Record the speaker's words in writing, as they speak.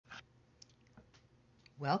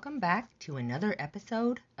Welcome back to another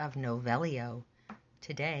episode of Novelio.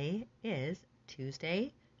 Today is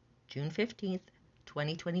Tuesday, June 15th,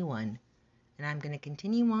 2021, and I'm going to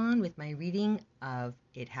continue on with my reading of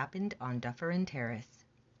It Happened on Dufferin Terrace.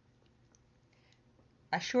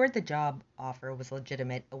 Assured the job offer was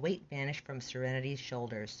legitimate, a weight vanished from Serenity's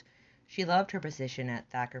shoulders. She loved her position at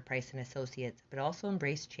Thacker Price & Associates, but also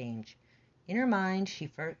embraced change. In her mind,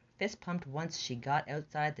 she fist-pumped once she got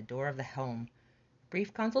outside the door of the home.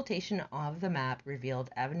 Brief consultation of the map revealed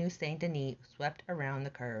Avenue Saint-Denis swept around the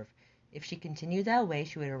curve. If she continued that way,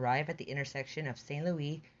 she would arrive at the intersection of Saint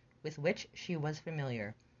Louis, with which she was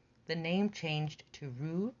familiar. The name changed to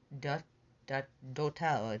Rue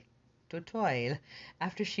d'Auteuil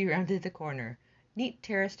after she rounded the corner. Neat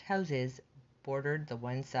terraced houses bordered the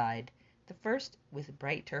one side, the first with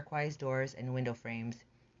bright turquoise doors and window frames.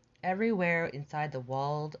 Everywhere inside the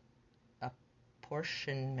walled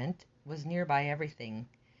apportionment was nearby everything.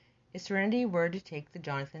 If Serenity were to take the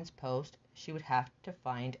Jonathan's post, she would have to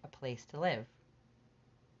find a place to live.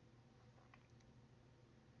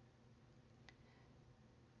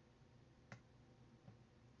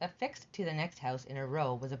 Affixed to the next house in a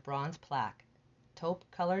row was a bronze plaque.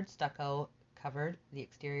 Taupe-colored stucco covered the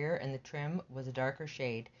exterior, and the trim was a darker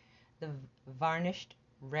shade. The varnished,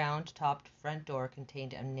 round-topped front door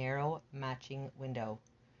contained a narrow, matching window.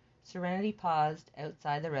 Serenity paused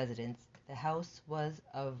outside the residence. The house was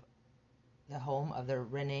the home of the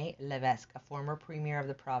René Lévesque, a former premier of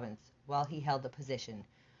the province, while he held the position.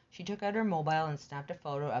 She took out her mobile and snapped a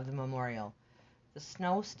photo of the memorial. The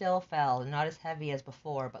snow still fell, not as heavy as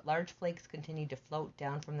before, but large flakes continued to float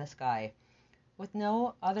down from the sky. With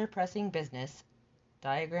no other pressing business,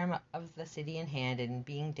 diagram of the city in hand and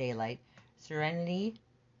being daylight, Serenity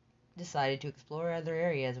decided to explore other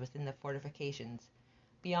areas within the fortifications.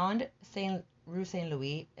 Beyond Rue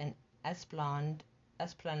Saint-Louis, an esplanade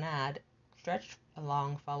stretched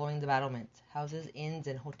along following the battlements. Houses, inns,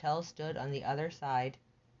 and hotels stood on the other side.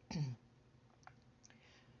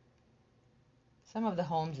 Some of the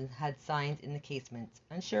homes had signs in the casements.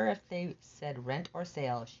 Unsure if they said rent or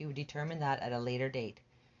sale, she would determine that at a later date.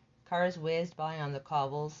 Cars whizzed by on the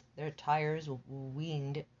cobbles, their tires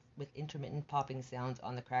wheezed with intermittent popping sounds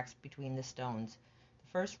on the cracks between the stones.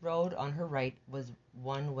 The first road on her right was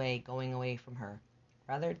one way going away from her.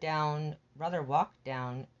 Rather walk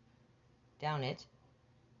down it,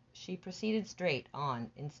 she proceeded straight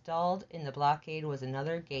on. Installed in the blockade was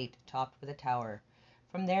another gate topped with a tower.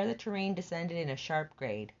 From there the terrain descended in a sharp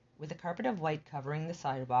grade. With a carpet of white covering the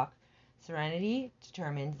sidewalk, Serenity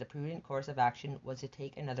determined the prudent course of action was to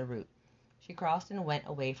take another route. She crossed and went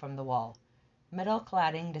away from the wall. Metal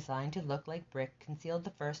cladding designed to look like brick concealed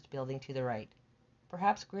the first building to the right.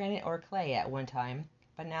 Perhaps granite or clay at one time,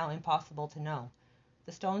 but now impossible to know.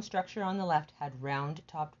 The stone structure on the left had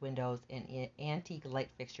round-topped windows and antique light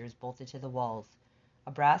fixtures bolted to the walls.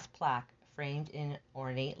 A brass plaque, framed in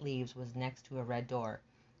ornate leaves, was next to a red door.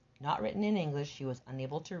 Not written in English, she was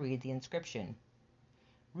unable to read the inscription.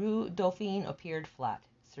 Rue Dauphine appeared flat.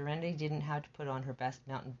 Serenity didn't have to put on her best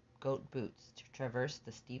mountain goat boots to traverse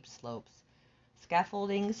the steep slopes.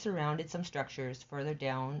 Scaffolding surrounded some structures. Further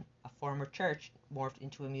down, a former church morphed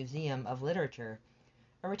into a museum of literature.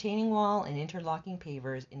 A retaining wall and interlocking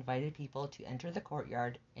pavers invited people to enter the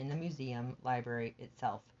courtyard and the museum library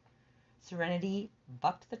itself. Serenity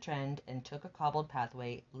bucked the trend and took a cobbled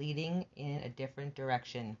pathway leading in a different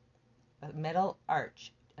direction. A metal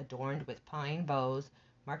arch adorned with pine boughs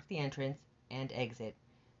marked the entrance and exit.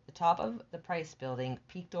 The top of the Price building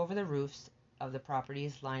peeked over the roofs of the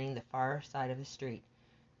properties lining the far side of the street.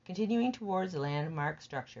 Continuing towards the landmark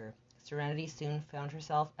structure, Serenity soon found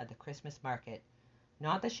herself at the Christmas market.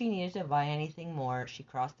 Not that she needed to buy anything more, she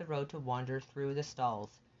crossed the road to wander through the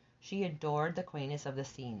stalls. She adored the quaintness of the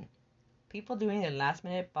scene. People doing their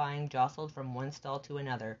last-minute buying jostled from one stall to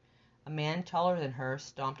another. A man taller than her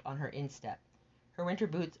stomped on her instep. Her winter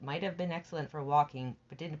boots might have been excellent for walking,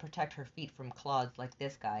 but didn't protect her feet from clods like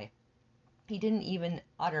this guy. He didn't even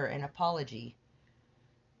utter an apology.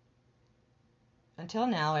 Until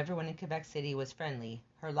now, everyone in Quebec-City was friendly.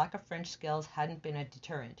 Her lack of French skills hadn't been a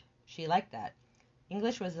deterrent. She liked that.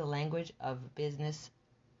 English was the language of business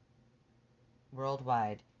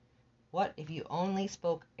worldwide. What if you only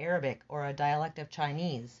spoke Arabic or a dialect of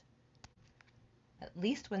Chinese? At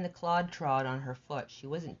least when the clod trod on her foot, she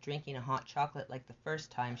wasn't drinking a hot chocolate like the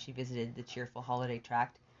first time she visited the cheerful holiday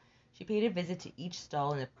tract. She paid a visit to each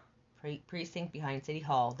stall in the precinct behind City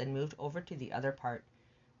Hall, then moved over to the other part.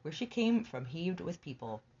 Where she came from heaved with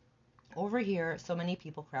people. Over here, so many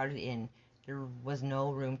people crowded in, there was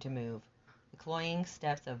no room to move. The cloying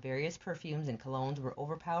steps of various perfumes and colognes were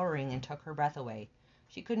overpowering and took her breath away.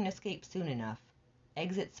 She couldn't escape soon enough.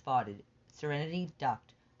 Exit spotted. Serenity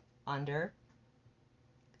ducked under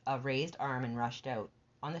a raised arm and rushed out.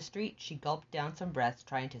 On the street, she gulped down some breaths,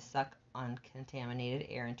 trying to suck uncontaminated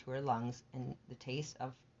air into her lungs and the taste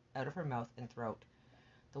out of her mouth and throat.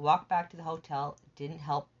 The walk back to the hotel didn't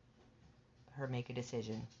help her make a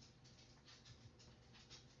decision.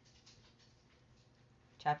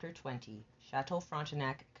 Chapter 20. Chateau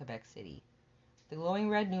Frontenac, Quebec-City. The glowing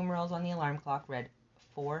red numerals on the alarm clock read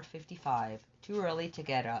 4:55. Too early to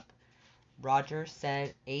get up. Roger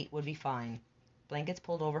said 8 would be fine. Blankets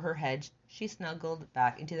pulled over her head, she snuggled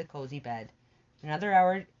back into the cozy bed. Another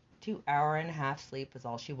hour to hour and a half sleep was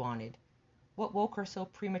all she wanted. What woke her so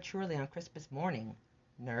prematurely on Christmas morning?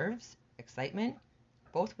 Nerves? Excitement?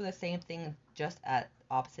 Both were the same thing, just at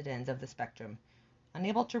opposite ends of the spectrum.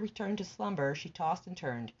 Unable to return to slumber, she tossed and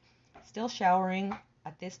turned. Still showering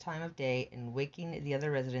at this time of day, and waking the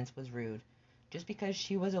other residents was rude. Just because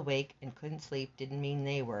she was awake and couldn't sleep didn't mean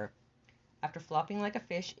they were. After flopping like a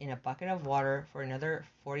fish in a bucket of water for another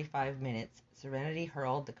 45 minutes, Serenity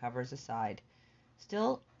hurled the covers aside.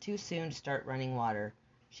 Still too soon to start running water.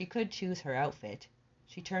 She could choose her outfit.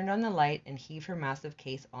 She turned on the light and heaved her massive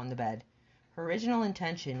case on the bed. Her original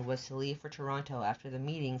intention was to leave for Toronto after the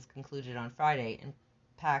meetings concluded on Friday, and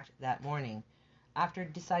packed that morning. After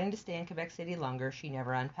deciding to stay in Quebec City longer, she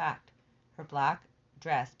never unpacked. Her black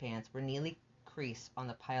dress pants were neatly creased on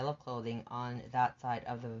the pile of clothing on that side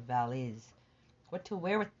of the valise. What to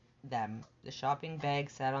wear with them? The shopping bag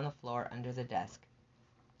sat on the floor under the desk.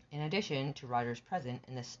 In addition to Roger's present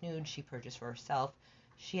and the snood she purchased for herself,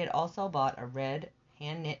 she had also bought a red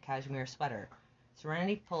hand-knit cashmere sweater.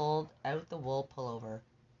 Serenity pulled out the wool pullover,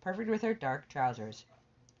 perfect with her dark trousers.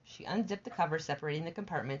 She unzipped the cover separating the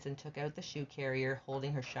compartments and took out the shoe carrier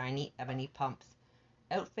holding her shiny ebony pumps.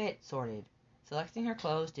 Outfit sorted. Selecting her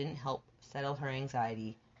clothes didn't help settle her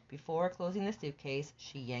anxiety. Before closing the suitcase,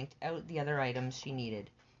 she yanked out the other items she needed,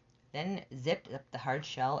 then zipped up the hard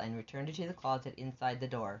shell and returned it to the closet inside the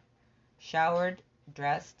door. Showered,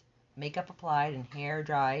 dressed, makeup applied, and hair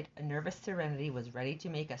dried, a nervous Serenity was ready to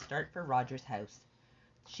make a start for Roger's house.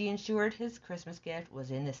 She ensured his Christmas gift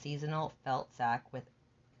was in the seasonal felt sack with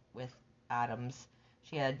atoms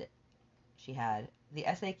she had. The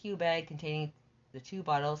SAQ bag containing the 2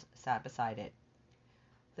 bottles sat beside it.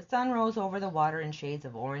 The sun rose over the water in shades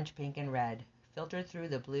of orange, pink, and red, filtered through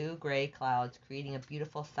the blue-gray clouds, creating a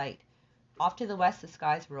beautiful sight. Off to the west, the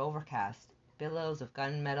skies were overcast. Billows of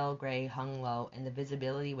gunmetal gray hung low, and the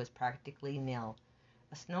visibility was practically nil.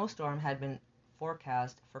 A snowstorm had been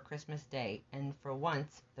forecast for Christmas Day, and for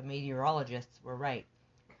once the meteorologists were right.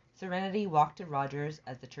 Serenity walked to Rogers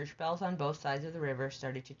as the church bells on both sides of the river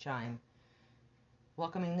started to chime,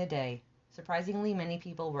 welcoming the day. Surprisingly, many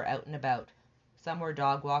people were out and about. Some were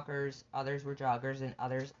dog walkers, others were joggers, and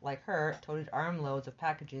others, like her, toted armloads of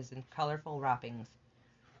packages and colorful wrappings.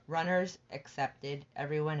 Runners accepted.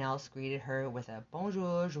 Everyone else greeted her with a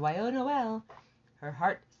bonjour, joyeux Noël. Her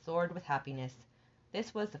heart soared with happiness.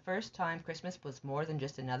 This was the first time Christmas was more than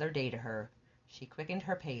just another day to her. She quickened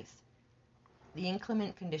her pace. The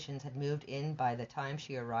inclement conditions had moved in by the time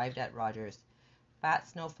she arrived at Rogers. Fat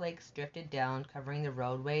snowflakes drifted down, covering the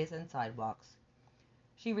roadways and sidewalks.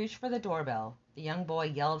 She reached for the doorbell. The young boy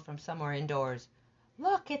yelled from somewhere indoors,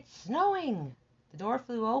 "Look, it's snowing!" The door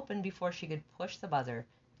flew open before she could push the buzzer.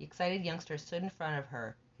 The excited youngster stood in front of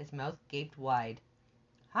her, his mouth gaped wide.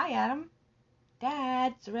 "Hi, Adam."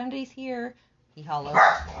 "Dad, Serenity's here," he hollered.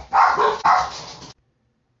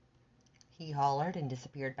 He hollered and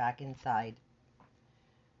disappeared back inside.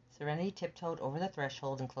 Serenity tiptoed over the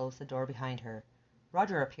threshold and closed the door behind her.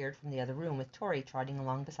 Roger appeared from the other room with Tori trotting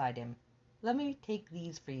along beside him. "Let me take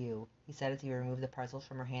these for you," he said as he removed the parcels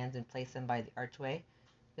from her hands and placed them by the archway.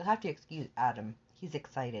 "You'll have to excuse Adam. He's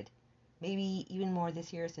excited. Maybe even more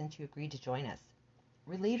this year since you agreed to join us."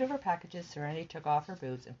 Relieved of her packages, Serenity took off her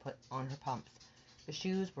boots and put on her pumps. The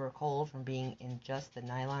shoes were cold from being in just the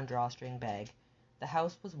nylon drawstring bag. The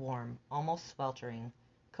house was warm, almost sweltering.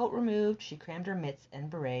 Coat removed, she crammed her mitts and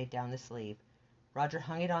beret down the sleeve. Roger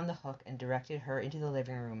hung it on the hook and directed her into the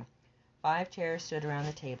living room. 5 chairs stood around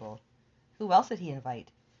the table. Who else did he invite?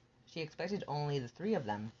 She expected only the 3 of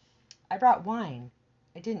them. "I brought wine.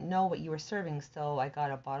 I didn't know what you were serving, so I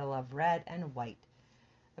got a bottle of red and white."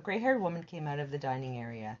 A gray-haired woman came out of the dining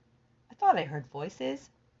area. "I thought I heard voices."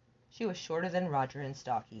 She was shorter than Roger and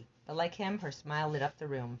stocky, but like him, her smile lit up the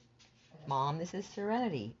room. "Mom, this is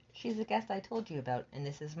Serenity. She's the guest I told you about, and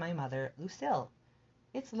this is my mother, Lucille."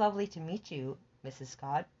 "It's lovely to meet you, Mrs.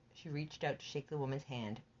 Scott." She reached out to shake the woman's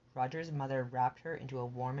hand. Roger's mother wrapped her into a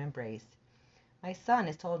warm embrace. "My son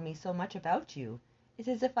has told me so much about you. It's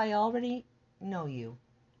as if I already know you.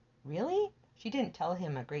 Really? She didn't tell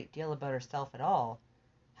him a great deal about herself at all.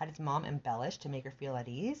 Had his mom embellished to make her feel at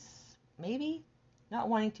ease? Maybe? Not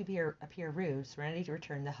wanting to appear rude, Serenity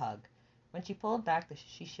returned the hug. When she pulled back,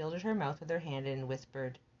 she shielded her mouth with her hand and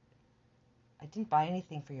whispered, I didn't buy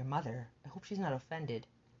anything for your mother. I hope she's not offended.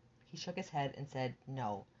 He shook his head and said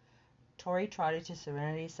no. Tori trotted to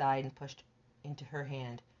Serenity's side and pushed into her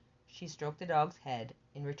hand. She stroked the dog's head.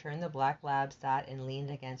 In return, the black lab sat and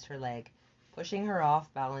leaned against her leg, pushing her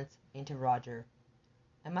off balance into Roger.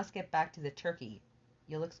 I must get back to the turkey.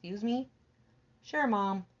 You'll excuse me? Sure,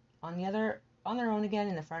 Mom. On their own again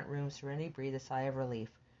in the front room, Serenity breathed a sigh of relief.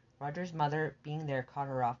 Roger's mother, being there, caught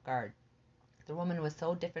her off guard. The woman was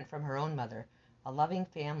so different from her own mother. A loving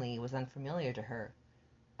family was unfamiliar to her.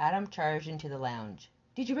 Adam charged into the lounge.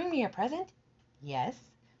 Did you bring me a present? Yes.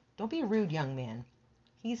 Don't be rude, young man.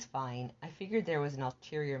 He's fine. I figured there was an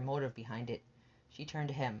ulterior motive behind it. She turned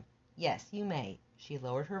to him. Yes, you may. She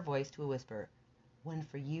lowered her voice to a whisper. One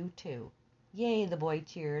for you, too. Yay, the boy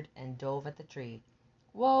cheered and dove at the tree.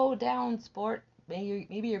 Whoa, down, sport.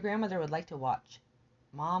 Maybe your grandmother would like to watch.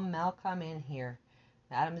 Mom, Mal, come in here.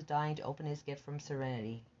 Adam's dying to open his gift from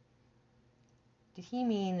Serenity. Did he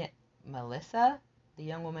mean Melissa, the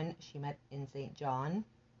young woman she met in St. John?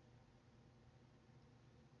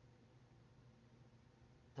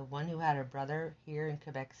 The one who had her brother here in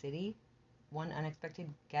Quebec-City? One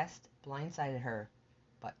unexpected guest blindsided her.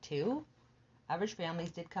 But two? Average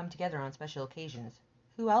families did come together on special occasions.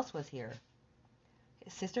 Who else was here?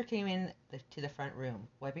 His sister came to the front room,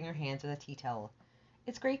 wiping her hands with a tea towel.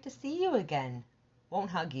 It's great to see you again. Won't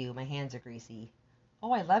hug you, my hands are greasy.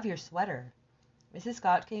 Oh, I love your sweater. Mrs.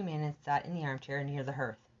 Scott came in and sat in the armchair near the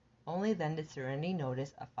hearth. Only then did Serenity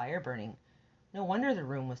notice a fire burning. No wonder the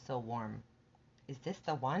room was so warm. Is this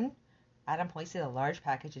the one? Adam hoisted a large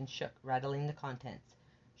package and shook, rattling the contents.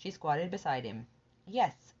 She squatted beside him.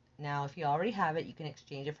 Yes. Now, if you already have it, you can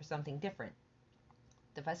exchange it for something different.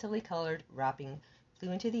 The festively colored wrapping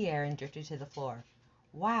flew into the air and drifted to the floor.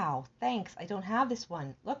 Wow, thanks. I don't have this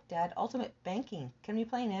one. Look, Dad, ultimate banking. Can we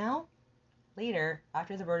play now? Later,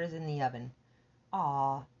 after the bird is in the oven.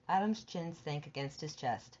 Aw, Adam's chin sank against his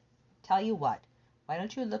chest. Tell you what, why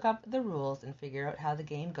don't you look up the rules and figure out how the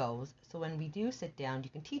game goes, so when we do sit down you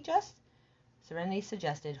can teach us? Serenity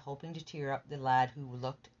suggested, hoping to cheer up the lad who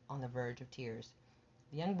looked on the verge of tears.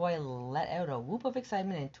 The young boy let out a whoop of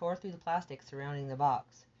excitement and tore through the plastic surrounding the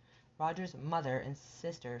box. Roger's mother and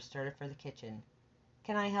sister started for the kitchen.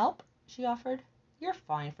 Can I help? She offered. You're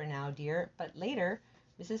fine for now, dear, but later,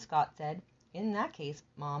 Mrs. Scott said. In that case,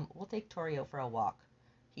 Mom, we'll take Tori out for a walk.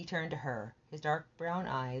 He turned to her. His dark brown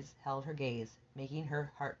eyes held her gaze, making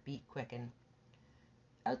her heartbeat quicken.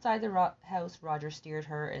 Outside the house, Roger steered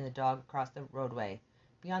her and the dog across the roadway.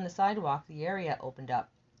 Beyond the sidewalk, the area opened up.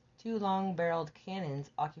 Two long-barreled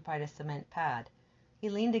cannons occupied a cement pad. He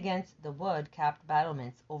leaned against the wood-capped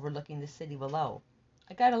battlements overlooking the city below.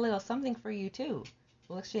 I got a little something for you, too.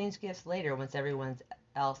 We'll exchange gifts later once everyone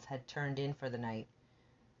else had turned in for the night.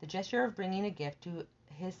 The gesture of bringing a gift to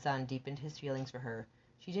his son deepened his feelings for her.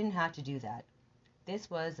 She didn't have to do that. This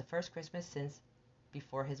was the first Christmas since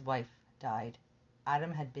before his wife died.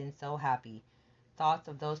 Adam had been so happy. Thoughts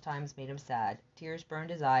of those times made him sad. Tears burned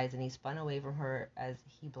his eyes, and he spun away from her as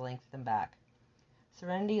he blinked them back.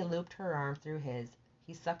 Serenity looped her arm through his.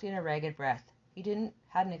 He sucked in a ragged breath.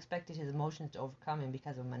 Hadn't expected his emotions to overcome him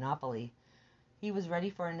because of Monopoly. Was he ready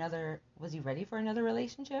for another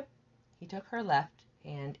relationship? He took her left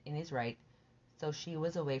hand in his right, so she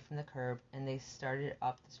was away from the curb, and they started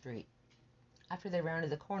up the street. After they rounded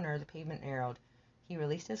the corner, the pavement narrowed. He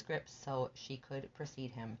released his grip so she could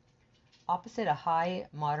precede him. Opposite a high,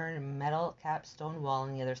 modern, metal-capped stone wall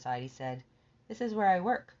on the other side, he said, This is where I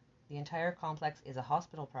work. The entire complex is a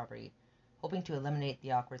hospital property, hoping to eliminate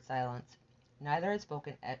the awkward silence. Neither had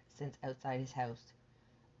spoken since outside his house.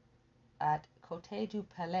 At Côté du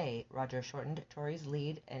Palais, Roger shortened Tori's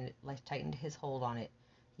lead and tightened his hold on it.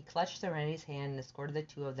 He clutched Serenity's hand and escorted the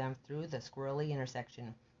two of them through the squirrely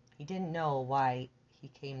intersection. He didn't know why he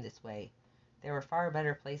came this way. There were far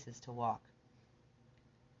better places to walk.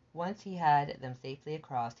 Once he had them safely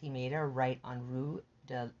across, he made a right on Rue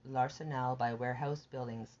de l'Arsenal by warehouse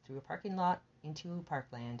buildings, through a parking lot into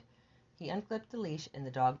parkland. He unclipped the leash and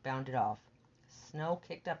the dog bounded off. Snow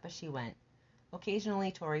kicked up as she went.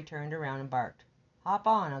 Occasionally, Tori turned around and barked. Hop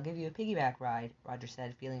on, I'll give you a piggyback ride, Roger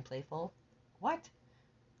said, feeling playful. What?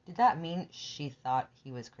 Did that mean she thought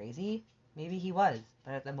he was crazy? Maybe he was,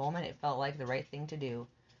 but at the moment it felt like the right thing to do.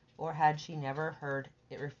 Or had she never heard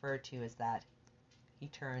it referred to as that? He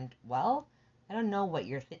turned. Well, I don't know what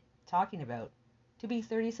you're talking about. To be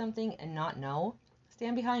 30-something and not know?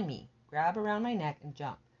 Stand behind me. Grab around my neck and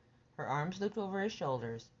jump." Her arms looped over his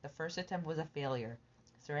shoulders. The first attempt was a failure.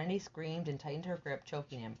 Serenity screamed and tightened her grip,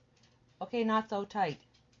 choking him. "Okay, not so tight."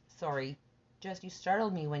 "Sorry. Just you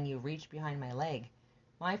startled me when you reached behind my leg."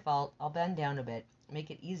 "My fault. I'll bend down a bit.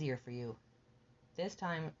 Make it easier for you." This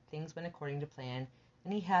time things went according to plan,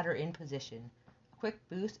 and he had her in position. A quick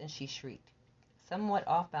boost and she shrieked. Somewhat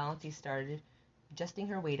off balance, he started adjusting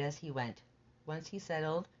her weight as he went. Once he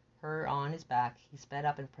settled her on his back, he sped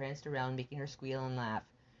up and pranced around, making her squeal and laugh.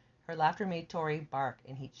 Her laughter made Tori bark,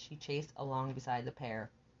 and she chased along beside the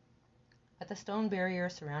pair. At the stone barrier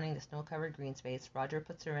surrounding the snow-covered green space, Roger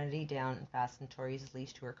put Serenity down and fastened Tori's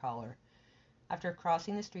leash to her collar. After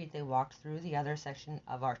crossing the street, they walked through the other section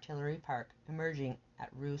of Artillery Park, emerging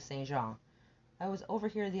at Rue Saint-Jean. "I was over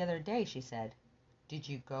here the other day," she said. "Did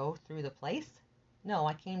you go through the place?" "No,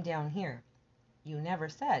 I came down here." "You never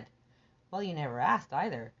said." "Well, you never asked,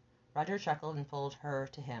 either." Roger chuckled and pulled her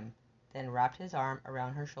to him, then wrapped his arm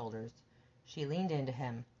around her shoulders. She leaned into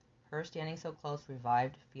him. Her standing so close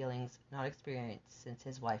revived feelings not experienced since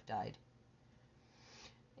his wife died.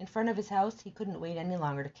 In front of his house, he couldn't wait any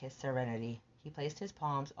longer to kiss Serenity. He placed his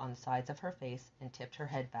palms on the sides of her face and tipped her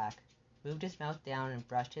head back, moved his mouth down and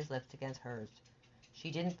brushed his lips against hers.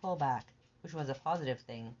 She didn't pull back, which was a positive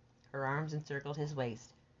thing. Her arms encircled his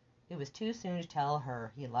waist. It was too soon to tell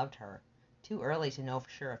her he loved her, too early to know for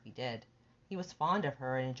sure if he did. He was fond of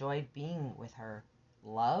her and enjoyed being with her.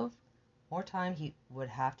 Love? More time he would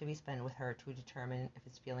have to be spent with her to determine if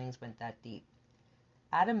his feelings went that deep.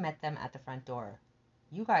 Adam met them at the front door.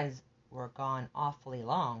 "You guys were gone awfully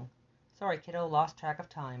long." "Sorry, kiddo, lost track of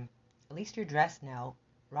time." "At least you're dressed now."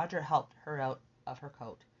 Roger helped her out of her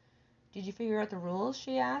coat. "Did you figure out the rules?"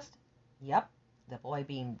 she asked. "Yep." The boy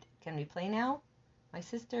beamed. "Can we play now?" "My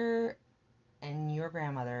sister and your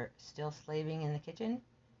grandmother still slaving in the kitchen?"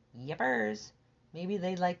 "Yippers. Maybe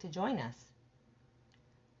they'd like to join us."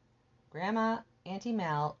 "Grandma, Auntie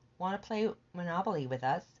Mel, want to play Monopoly with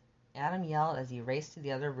us?" Adam yelled as he raced to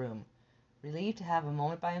the other room. Relieved to have a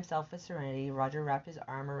moment by himself with Serenity, Roger wrapped his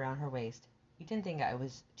arm around her waist. "You didn't think I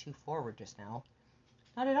was too forward just now?"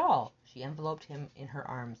 "Not at all." She enveloped him in her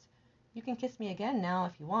arms. "You can kiss me again now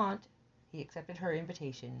if you want." He accepted her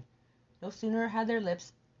invitation. No sooner had their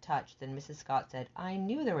lips touched than Mrs. Scott said, "I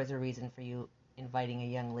knew there was a reason for you inviting a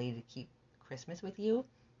young lady to keep Christmas with you."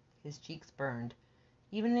 His cheeks burned.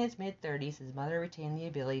 Even in his mid-30s, his mother retained the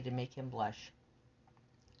ability to make him blush.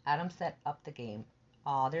 Adam set up the game.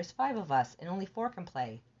 "Aw, there's 5 of us, and only 4 can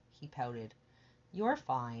play." He pouted. "You're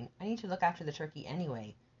fine. I need to look after the turkey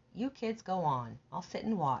anyway. You kids go on. I'll sit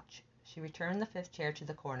and watch." She returned the 5th chair to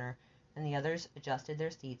the corner, and the others adjusted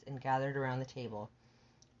their seats and gathered around the table.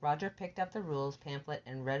 Roger picked up the rules pamphlet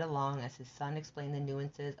and read along as his son explained the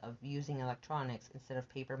nuances of using electronics instead of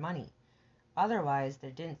paper money. Otherwise,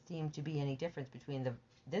 there didn't seem to be any difference between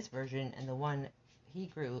this version and the one he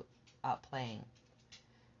grew up playing.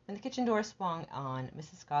 When the kitchen door swung on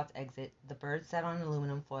Mrs. Scott's exit, the bird sat on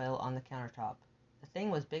aluminum foil on the countertop. The thing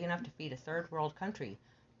was big enough to feed a third-world country,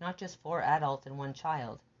 not just 4 adults and 1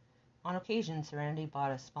 child. On occasion, Serenity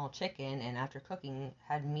bought a small chicken and, after cooking,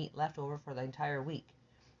 had meat left over for the entire week.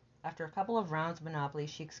 After a couple of rounds of Monopoly,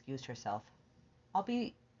 she excused herself. I'll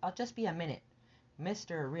just be a minute,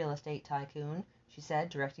 Mr. Real Estate Tycoon," she said,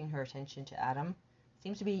 directing her attention to Adam.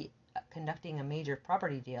 "Seems to be conducting a major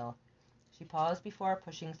property deal." She paused before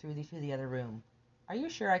pushing through to the other room. "Are you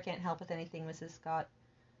sure I can't help with anything, Mrs. Scott?"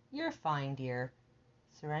 "You're fine, dear."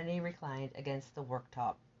 Serenity reclined against the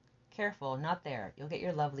worktop. "Careful, not there. You'll get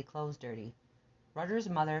your lovely clothes dirty." Roger's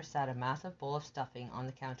mother sat a massive bowl of stuffing on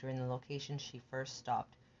the counter in the location she first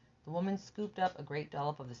stopped. The woman scooped up a great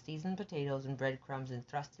dollop of the seasoned potatoes and breadcrumbs and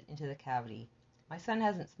thrust it into the cavity. "My son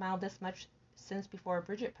hasn't smiled this much since before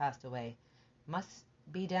Bridget passed away. Must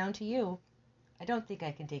be down to you." "I don't think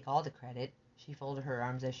I can take all the credit." She folded her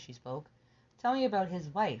arms as she spoke. "Tell me about his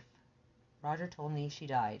wife." "Roger told me she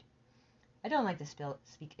died." "I don't like to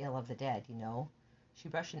speak ill of the dead, you know." She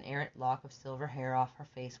brushed an errant lock of silver hair off her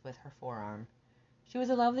face with her forearm. "She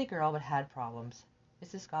was a lovely girl, but had problems."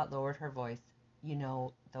 Mrs. Scott lowered her voice. "You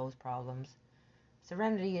know those problems."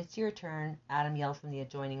 "Serenity, it's your turn," Adam yelled from the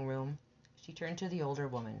adjoining room. She turned to the older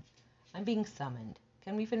woman. "I'm being summoned.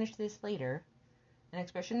 Can we finish this later?" An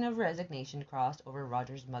expression of resignation crossed over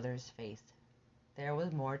Roger's mother's face. There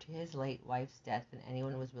was more to his late wife's death than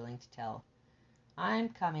anyone was willing to tell. "I'm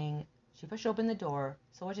coming." She pushed open the door.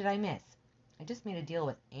 "So what did I miss?" "I just made a deal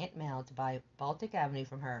with Aunt Mel to buy Baltic Avenue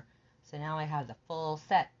from her, so now I have the full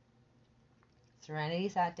set." Serenity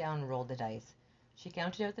sat down and rolled the dice. She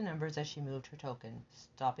counted out the numbers as she moved her token,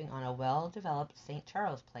 stopping on a well-developed St.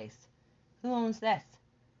 Charles place. "Who owns this?"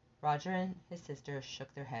 Roger and his sister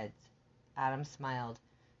shook their heads. Adam smiled.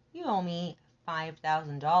 You owe me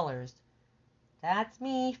 $5,000. That's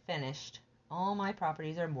me finished. All my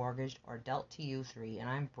properties are mortgaged or dealt to you three, and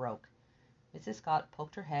I'm broke. Mrs. Scott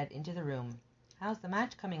poked her head into the room. How's the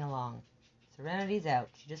match coming along? Serenity's out.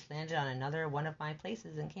 She just landed on another one of my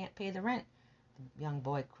places and can't pay the rent. The young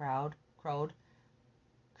boy crowed.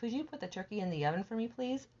 Could you put the turkey in the oven for me,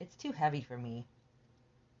 please? It's too heavy for me.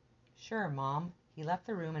 Sure, Mom. He left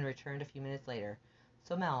the room and returned a few minutes later.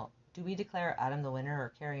 So, Mel, do we declare Adam the winner or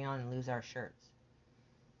carry on and lose our shirts?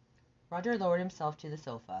 Roger lowered himself to the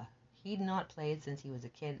sofa. He'd not played since he was a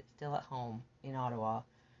kid, still at home in Ottawa.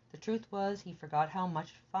 The truth was, he forgot how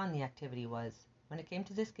much fun the activity was. When it came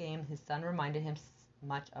to this game, his son reminded him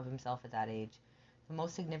much of himself at that age. The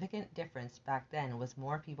most significant difference back then was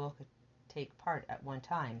more people could take part at one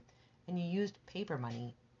time, and you used paper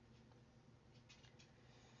money.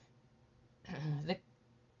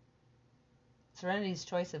 Serenity's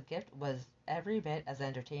choice of gift was every bit as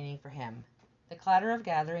entertaining for him. The clatter of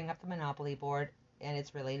gathering up the Monopoly board and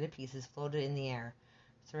its related pieces floated in the air.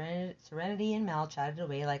 Serenity and Mel chatted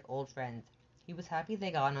away like old friends. He was happy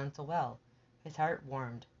they got on so well. His heart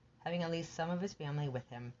warmed, having at least some of his family with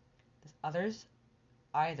him. The others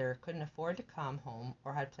either couldn't afford to come home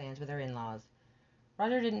or had plans with their in-laws.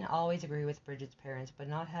 Roger didn't always agree with Bridget's parents, but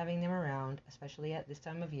not having them around, especially at this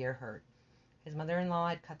time of year, hurt. His mother-in-law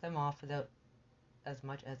had cut them off without as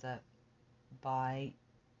much as a by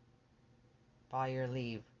your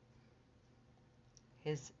leave.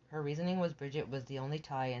 Her reasoning was Bridget was the only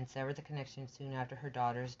tie and severed the connection soon after her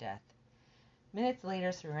daughter's death. Minutes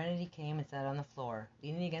later, Serenity came and sat on the floor,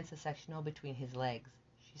 leaning against the sectional between his legs.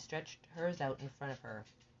 She stretched hers out in front of her.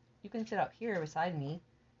 You can sit up here beside me.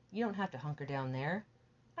 You don't have to hunker down there.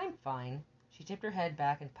 I'm fine. She tipped her head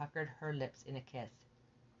back and puckered her lips in a kiss.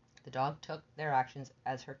 The dog took their actions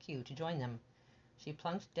as her cue to join them. She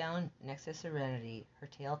plunked down next to Serenity, her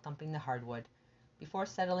tail thumping the hardwood. Before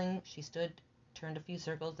settling, she turned a few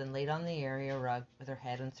circles, then laid on the area rug with her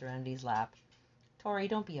head on Serenity's lap. Tori,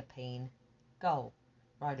 don't be a pain. Go,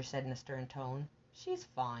 Roger said in a stern tone. She's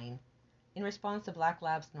fine. In response, the black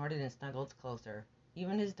lab snorted and snuggled closer.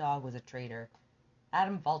 Even his dog was a traitor.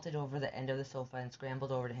 Adam vaulted over the end of the sofa and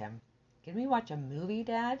scrambled over to him. Can we watch a movie,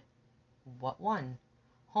 Dad? What one?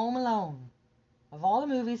 Home Alone. Of all the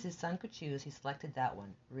movies his son could choose, he selected that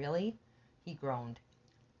one. Really? He groaned.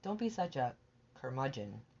 Don't be such a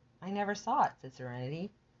curmudgeon. I never saw it, said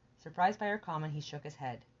Serenity. Surprised by her comment, he shook his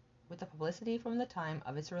head. With the publicity from the time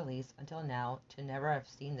of its release until now, to never have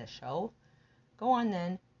seen the show? Go on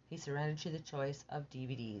then. He surrendered to the choice of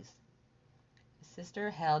DVDs. His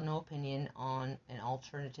sister held no opinion on an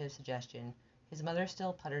alternative suggestion. His mother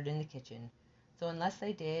still puttered in the kitchen. So unless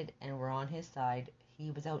they did and were on his side,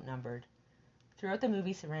 he was outnumbered. Throughout the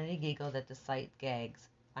movie, Serenity giggled at the sight gags.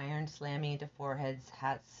 Iron slamming into foreheads,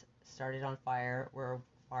 hats started on fire were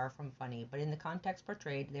far from funny, but in the context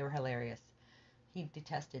portrayed, they were hilarious. He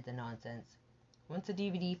detested the nonsense. Once the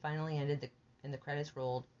DVD finally ended and the credits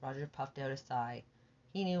rolled, Roger puffed out a sigh.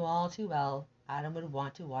 He knew all too well Adam would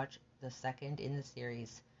want to watch the second in the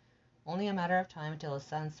series. Only a matter of time until his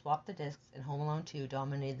son swapped the discs and Home Alone 2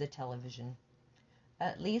 dominated the television.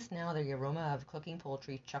 At least now the aroma of cooking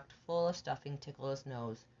poultry chucked full of stuffing tickled his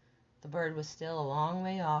nose. The bird was still a long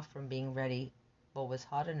way off from being ready, but was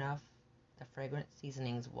hot enough the fragrant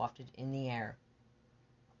seasonings wafted in the air.